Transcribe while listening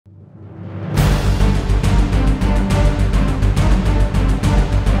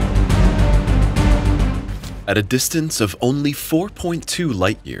At a distance of only 4.2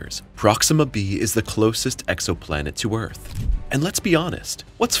 light-years, Proxima b is the closest exoplanet to Earth. And let's be honest,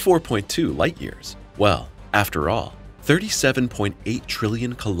 what's 4.2 light-years? Well, after all, 37.8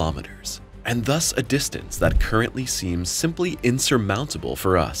 trillion kilometers, and thus a distance that currently seems simply insurmountable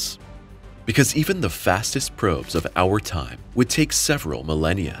for us. Because even the fastest probes of our time would take several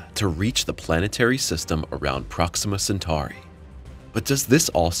millennia to reach the planetary system around Proxima Centauri. But does this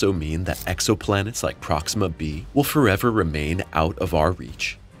also mean that exoplanets like Proxima b will forever remain out of our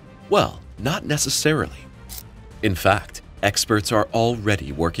reach? Well, not necessarily. In fact, experts are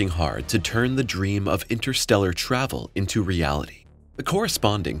already working hard to turn the dream of interstellar travel into reality. The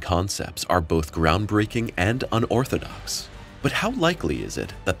corresponding concepts are both groundbreaking and unorthodox. But how likely is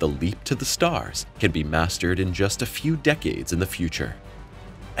it that the leap to the stars can be mastered in just a few decades in the future?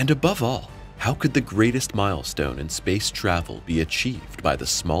 And above all, how could the greatest milestone in space travel be achieved by the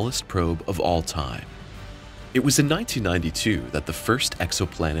smallest probe of all time? It was in 1992 that the first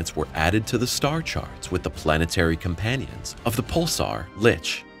exoplanets were added to the star charts with the planetary companions of the pulsar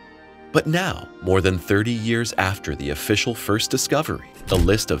Lich. But now, more than 30 years after the official first discovery, the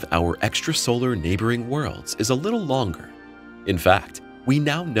list of our extrasolar neighboring worlds is a little longer. In fact, we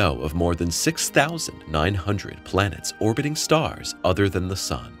now know of more than 6,900 planets orbiting stars other than the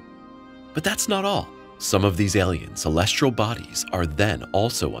Sun. But that's not all. Some of these alien celestial bodies are then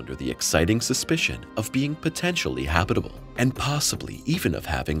also under the exciting suspicion of being potentially habitable, and possibly even of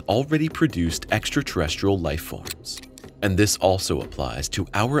having already produced extraterrestrial life forms. And this also applies to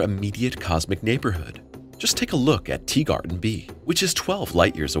our immediate cosmic neighborhood. Just take a look at Teegarten b, which is 12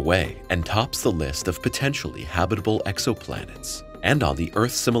 light-years away and tops the list of potentially habitable exoplanets. And on the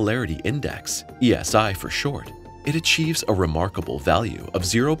Earth Similarity Index, ESI for short, it achieves a remarkable value of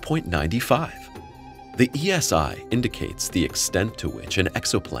 0.95. The ESI indicates the extent to which an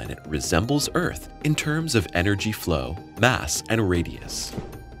exoplanet resembles Earth in terms of energy flow, mass, and radius.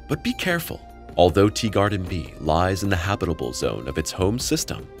 But be careful. Although Teegarten b lies in the habitable zone of its home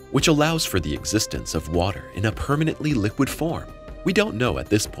system, which allows for the existence of water in a permanently liquid form, we don't know at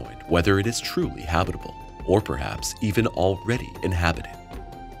this point whether it is truly habitable, or perhaps even already inhabited.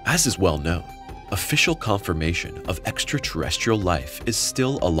 As is well known, official confirmation of extraterrestrial life is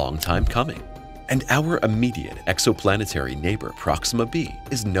still a long time coming, and our immediate exoplanetary neighbor Proxima b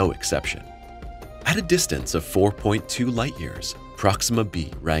is no exception. At a distance of 4.2 light-years, Proxima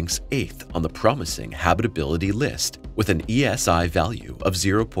b ranks 8th on the promising habitability list with an ESI value of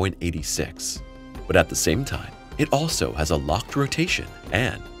 0.86. But at the same time, it also has a locked rotation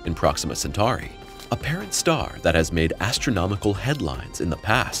and, in Proxima Centauri, a parent star that has made astronomical headlines in the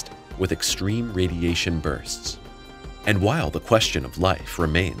past with extreme radiation bursts. And while the question of life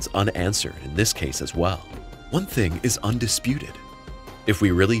remains unanswered in this case as well, one thing is undisputed. If we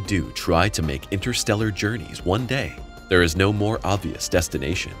really do try to make interstellar journeys one day, there is no more obvious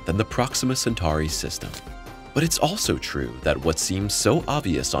destination than the Proxima Centauri system. But it's also true that what seems so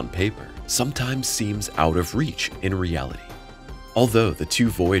obvious on paper sometimes seems out of reach in reality. Although the two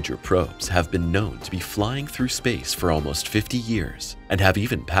Voyager probes have been known to be flying through space for almost 50 years and have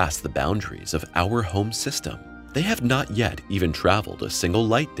even passed the boundaries of our home system, they have not yet even traveled a single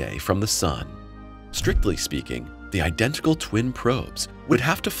light day from the Sun. Strictly speaking, the identical twin probes would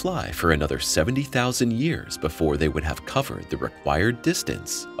have to fly for another 70,000 years before they would have covered the required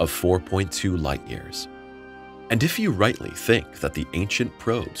distance of 4.2 light-years. And if you rightly think that the ancient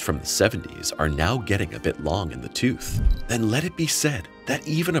probes from the 70s are now getting a bit long in the tooth, then let it be said that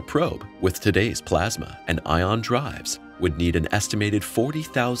even a probe with today's plasma and ion drives would need an estimated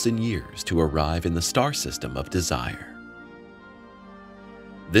 40,000 years to arrive in the star system of desire.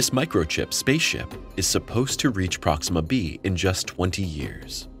 This microchip spaceship is supposed to reach Proxima b in just 20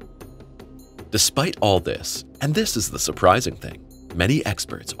 years. Despite all this, and this is the surprising thing, many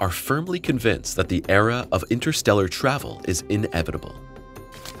experts are firmly convinced that the era of interstellar travel is inevitable.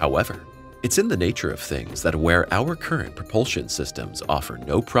 However, it's in the nature of things that where our current propulsion systems offer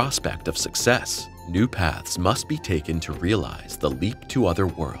no prospect of success, new paths must be taken to realize the leap to other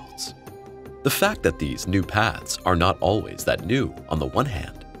worlds. The fact that these new paths are not always that new on the one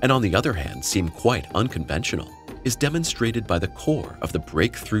hand, and on the other hand seem quite unconventional, is demonstrated by the core of the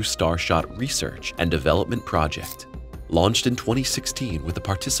Breakthrough Starshot Research and Development Project. Launched in 2016 with the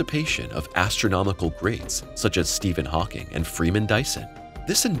participation of astronomical greats such as Stephen Hawking and Freeman Dyson,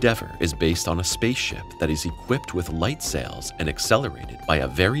 this endeavor is based on a spaceship that is equipped with light sails and accelerated by a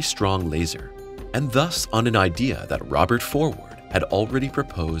very strong laser, and thus on an idea that Robert Forward had already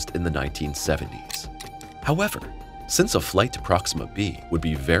proposed in the 1970s. However, Since a flight to Proxima b would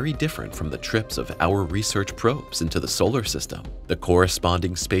be very different from the trips of our research probes into the solar system, the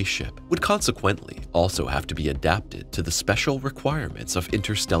corresponding spaceship would consequently also have to be adapted to the special requirements of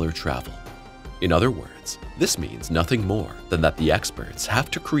interstellar travel. In other words, this means nothing more than that the experts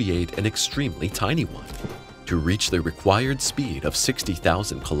have to create an extremely tiny one to reach the required speed of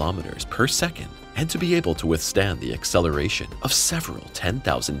 60,000 kilometers per second and to be able to withstand the acceleration of several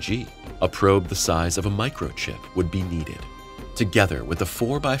 10,000 G. A probe the size of a microchip would be needed. Together with a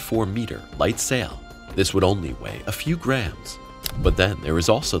 4x4 meter light sail, this would only weigh a few grams. But then there is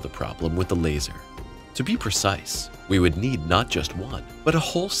also the problem with the laser. To be precise, we would need not just one, but a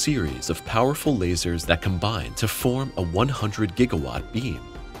whole series of powerful lasers that combine to form a 100 gigawatt beam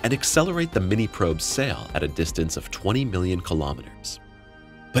and accelerate the mini-probe's sail at a distance of 20 million kilometers.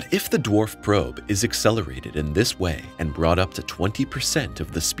 But if the dwarf probe is accelerated in this way and brought up to 20%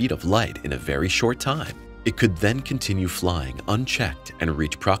 of the speed of light in a very short time, it could then continue flying unchecked and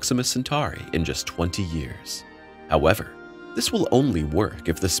reach Proxima Centauri in just 20 years. However, this will only work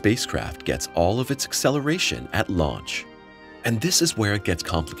if the spacecraft gets all of its acceleration at launch. And this is where it gets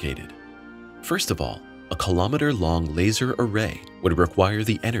complicated. First of all, a kilometer-long laser array would require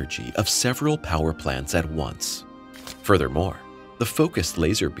the energy of several power plants at once. Furthermore, the focused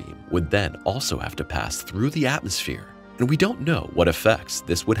laser beam would then also have to pass through the atmosphere, and we don't know what effects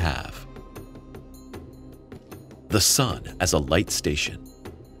this would have. The Sun as a light station.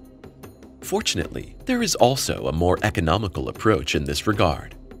 Fortunately, there is also a more economical approach in this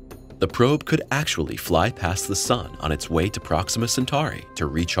regard. The probe could actually fly past the Sun on its way to Proxima Centauri to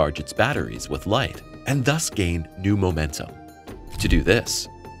recharge its batteries with light and thus gain new momentum. To do this,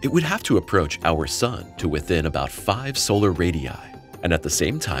 it would have to approach our Sun to within about 5 solar radii, and at the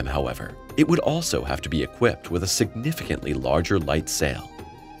same time, however, it would also have to be equipped with a significantly larger light sail.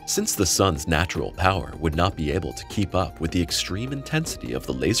 Since the Sun's natural power would not be able to keep up with the extreme intensity of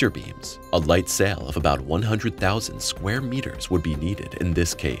the laser beams, a light sail of about 100,000 square meters would be needed in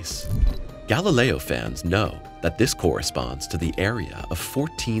this case. Galileo fans know that this corresponds to the area of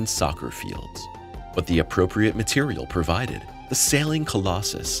 14 soccer fields. But the appropriate material provided, the sailing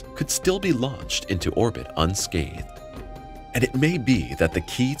colossus could still be launched into orbit unscathed. And it may be that the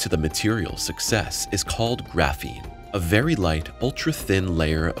key to the material's success is called graphene, a very light, ultra-thin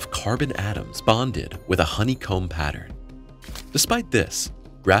layer of carbon atoms bonded with a honeycomb pattern. Despite this,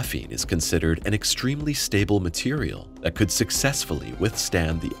 graphene is considered an extremely stable material that could successfully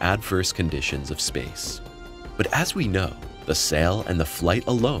withstand the adverse conditions of space. But as we know, the sail and the flight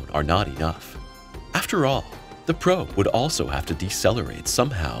alone are not enough. After all, the probe would also have to decelerate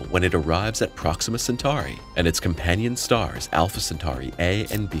somehow when it arrives at Proxima Centauri and its companion stars Alpha Centauri A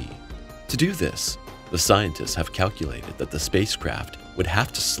and B. To do this, the scientists have calculated that the spacecraft would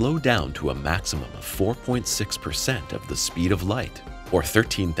have to slow down to a maximum of 4.6% of the speed of light, or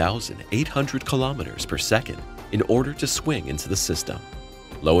 13,800 kilometers per second, in order to swing into the system.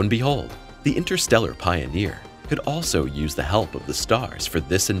 Lo and behold, the interstellar pioneer could also use the help of the stars for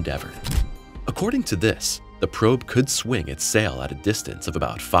this endeavor. According to this, the probe could swing its sail at a distance of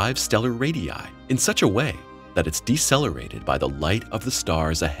about 5 stellar radii in such a way that it's decelerated by the light of the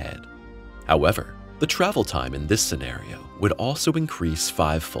stars ahead. However, the travel time in this scenario would also increase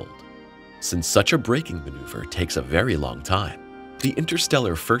 5-fold. Since such a braking maneuver takes a very long time, the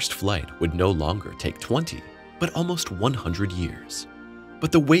interstellar first flight would no longer take 20, but almost 100 years.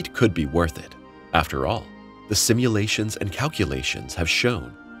 But the wait could be worth it. After all, the simulations and calculations have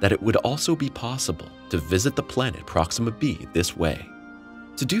shown that it would also be possible to visit the planet Proxima b this way.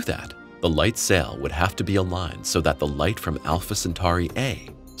 To do that, the light sail would have to be aligned so that the light from Alpha Centauri A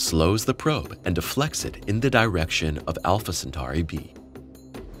slows the probe and deflects it in the direction of Alpha Centauri b.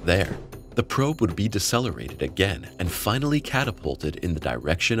 There, the probe would be decelerated again and finally catapulted in the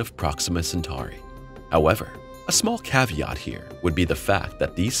direction of Proxima Centauri. However, a small caveat here would be the fact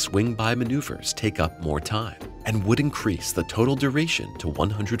that these swing-by maneuvers take up more time and would increase the total duration to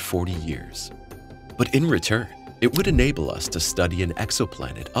 140 years. But in return, it would enable us to study an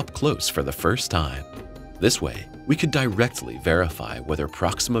exoplanet up close for the first time. This way, we could directly verify whether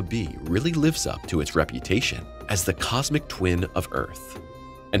Proxima b really lives up to its reputation as the cosmic twin of Earth.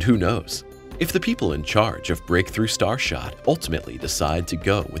 And who knows, if the people in charge of Breakthrough Starshot ultimately decide to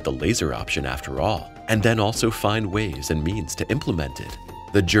go with the laser option after all, and then also find ways and means to implement it,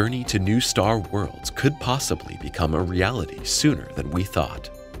 the journey to new star worlds could possibly become a reality sooner than we thought.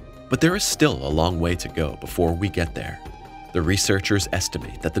 But there is still a long way to go before we get there. The researchers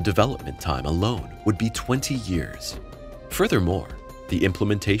estimate that the development time alone would be 20 years. Furthermore, the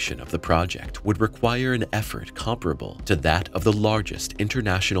implementation of the project would require an effort comparable to that of the largest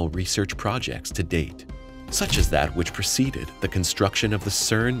international research projects to date. such as that which preceded the construction of the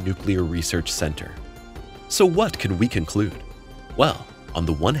CERN Nuclear Research Center. So what can we conclude? Well, on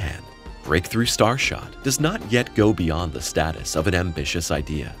the one hand, Breakthrough Starshot does not yet go beyond the status of an ambitious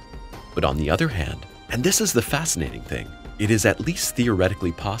idea. But on the other hand, and this is the fascinating thing, it is at least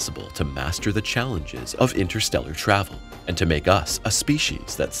theoretically possible to master the challenges of interstellar travel and to make us a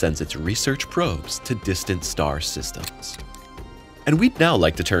species that sends its research probes to distant star systems. And we'd now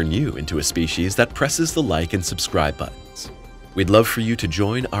like to turn you into a species that presses the like and subscribe buttons. We'd love for you to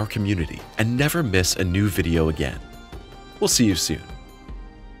join our community and never miss a new video again. We'll see you soon.